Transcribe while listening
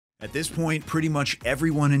At this point, pretty much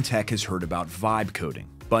everyone in tech has heard about vibe coding.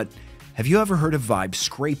 But have you ever heard of vibe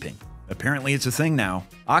scraping? Apparently it's a thing now.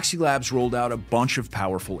 Oxylabs rolled out a bunch of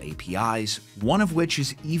powerful APIs, one of which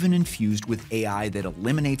is even infused with AI that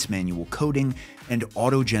eliminates manual coding and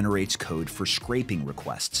auto-generates code for scraping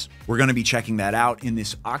requests. We're going to be checking that out in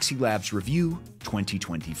this Oxylabs Review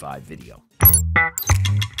 2025 video.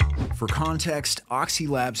 For context,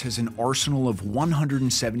 Oxylabs has an arsenal of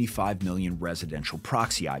 175 million residential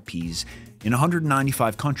proxy IPs in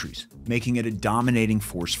 195 countries, making it a dominating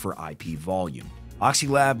force for IP volume.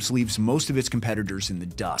 Oxylabs leaves most of its competitors in the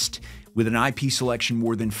dust, with an IP selection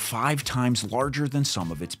more than 5 times larger than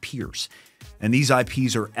some of its peers. And these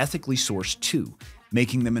IPs are ethically sourced too,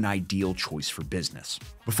 making them an ideal choice for business.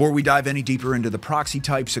 Before we dive any deeper into the proxy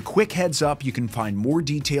types, a quick heads up, you can find more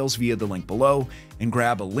details via the link below and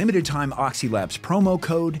grab a limited time Oxylabs promo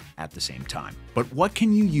code at the same time. But what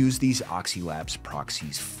can you use these Oxylabs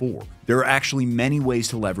proxies for? There are actually many ways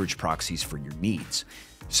to leverage proxies for your needs.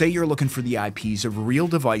 Say you're looking for the IPs of real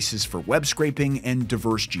devices for web scraping and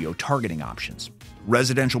diverse geo-targeting options.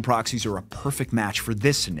 Residential proxies are a perfect match for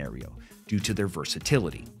this scenario due to their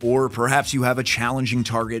versatility. Or perhaps you have a challenging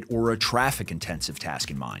target or a traffic-intensive task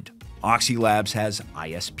in mind. Oxylabs has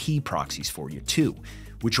ISP proxies for you too,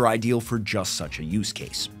 which are ideal for just such a use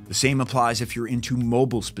case. The same applies if you're into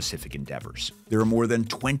mobile-specific endeavors. There are more than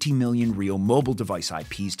 20 million real mobile device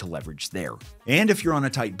IPs to leverage there. And if you're on a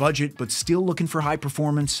tight budget but still looking for high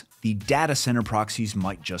performance, the data center proxies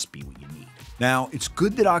might just be what you need. Now, it's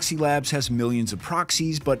good that Oxylabs has millions of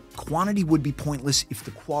proxies, but quantity would be pointless if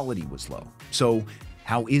the quality was low. So,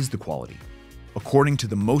 how is the quality? According to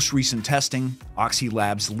the most recent testing,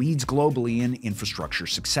 Oxylabs leads globally in infrastructure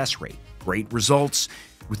success rate. Great results,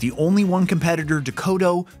 with the only one competitor,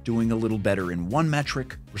 Decodo, doing a little better in one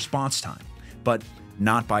metric, response time, but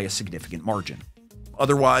not by a significant margin.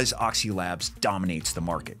 Otherwise, Oxylabs dominates the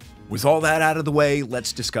market. With all that out of the way,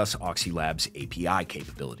 let's discuss Oxylabs API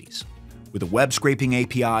capabilities. With a web scraping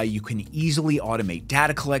API, you can easily automate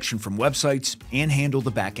data collection from websites and handle the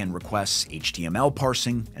backend requests, HTML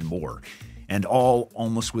parsing, and more, and all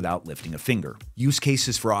almost without lifting a finger. Use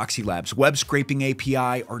cases for Oxylabs web scraping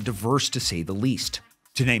API are diverse to say the least.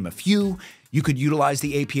 To name a few, you could utilize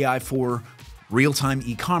the API for real-time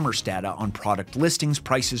e-commerce data on product listings,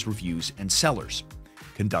 prices, reviews, and sellers,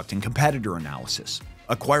 conducting competitor analysis,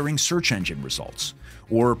 acquiring search engine results,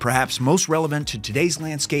 or perhaps most relevant to today's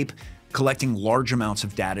landscape, collecting large amounts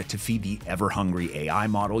of data to feed the ever-hungry AI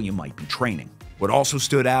model you might be training. What also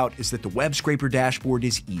stood out is that the web scraper dashboard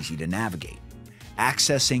is easy to navigate.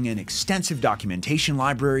 Accessing an extensive documentation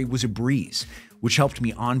library was a breeze, which helped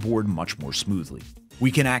me onboard much more smoothly.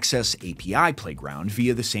 We can access API Playground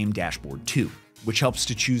via the same dashboard too, which helps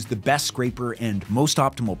to choose the best scraper and most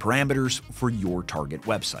optimal parameters for your target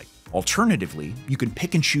website. Alternatively, you can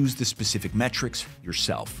pick and choose the specific metrics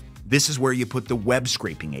yourself. This is where you put the web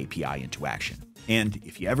scraping API into action. And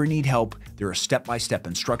if you ever need help, there are step-by-step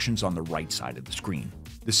instructions on the right side of the screen.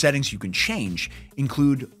 The settings you can change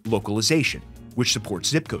include localization, which supports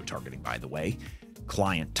zip code targeting, by the way,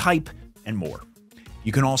 client type, and more.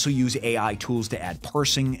 You can also use AI tools to add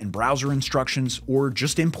parsing and browser instructions, or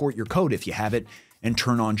just import your code if you have it and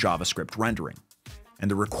turn on JavaScript rendering. And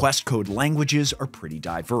the request code languages are pretty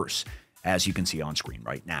diverse, as you can see on screen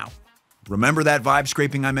right now. Remember that vibe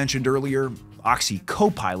scraping I mentioned earlier?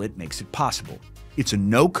 Oxycopilot makes it possible. It's a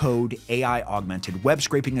no-code, AI-augmented web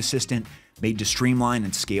scraping assistant made to streamline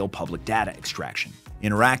and scale public data extraction.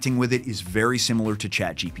 Interacting with it is very similar to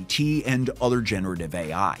ChatGPT and other generative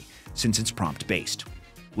AI, since it's prompt-based.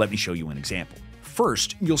 Let me show you an example.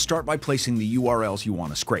 First, you'll start by placing the URLs you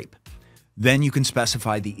want to scrape. Then you can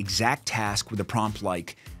specify the exact task with a prompt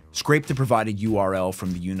like, scrape the provided URL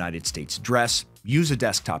from the United States address, use a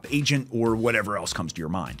desktop agent, or whatever else comes to your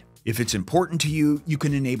mind. If it's important to you, you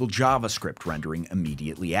can enable JavaScript rendering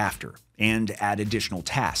immediately after, and add additional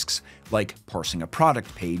tasks, like parsing a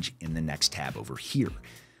product page in the next tab over here.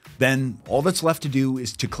 Then, all that's left to do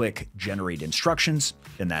is to click Generate Instructions,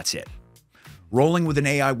 and that's it. Rolling with an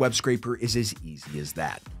AI web scraper is as easy as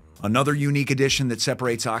that. Another unique addition that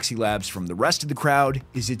separates Oxylabs from the rest of the crowd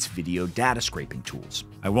is its video data scraping tools.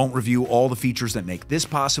 I won't review all the features that make this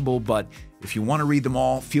possible, but if you want to read them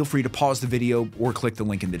all, feel free to pause the video or click the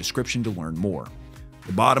link in the description to learn more.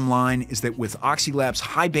 The bottom line is that with Oxylabs'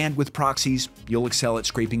 high bandwidth proxies, you'll excel at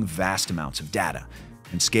scraping vast amounts of data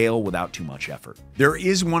and scale without too much effort. There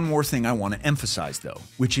is one more thing I want to emphasize though,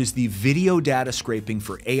 which is the video data scraping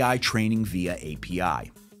for AI training via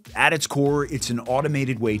API. At its core, it's an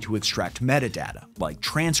automated way to extract metadata, like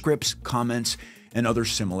transcripts, comments, and other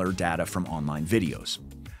similar data from online videos.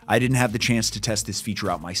 I didn't have the chance to test this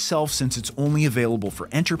feature out myself since it's only available for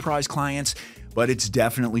enterprise clients, but it's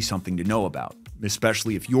definitely something to know about,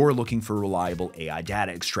 especially if you're looking for reliable AI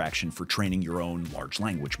data extraction for training your own large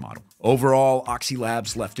language model. Overall,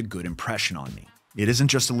 Oxylabs left a good impression on me. It isn't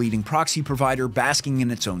just a leading proxy provider basking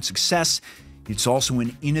in its own success, it's also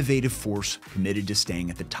an innovative force committed to staying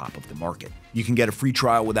at the top of the market. You can get a free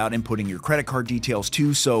trial without inputting your credit card details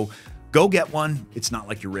too, so go get one. It's not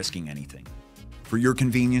like you're risking anything. For your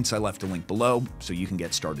convenience, I left a link below so you can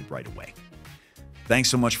get started right away. Thanks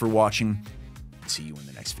so much for watching. See you in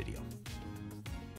the next video.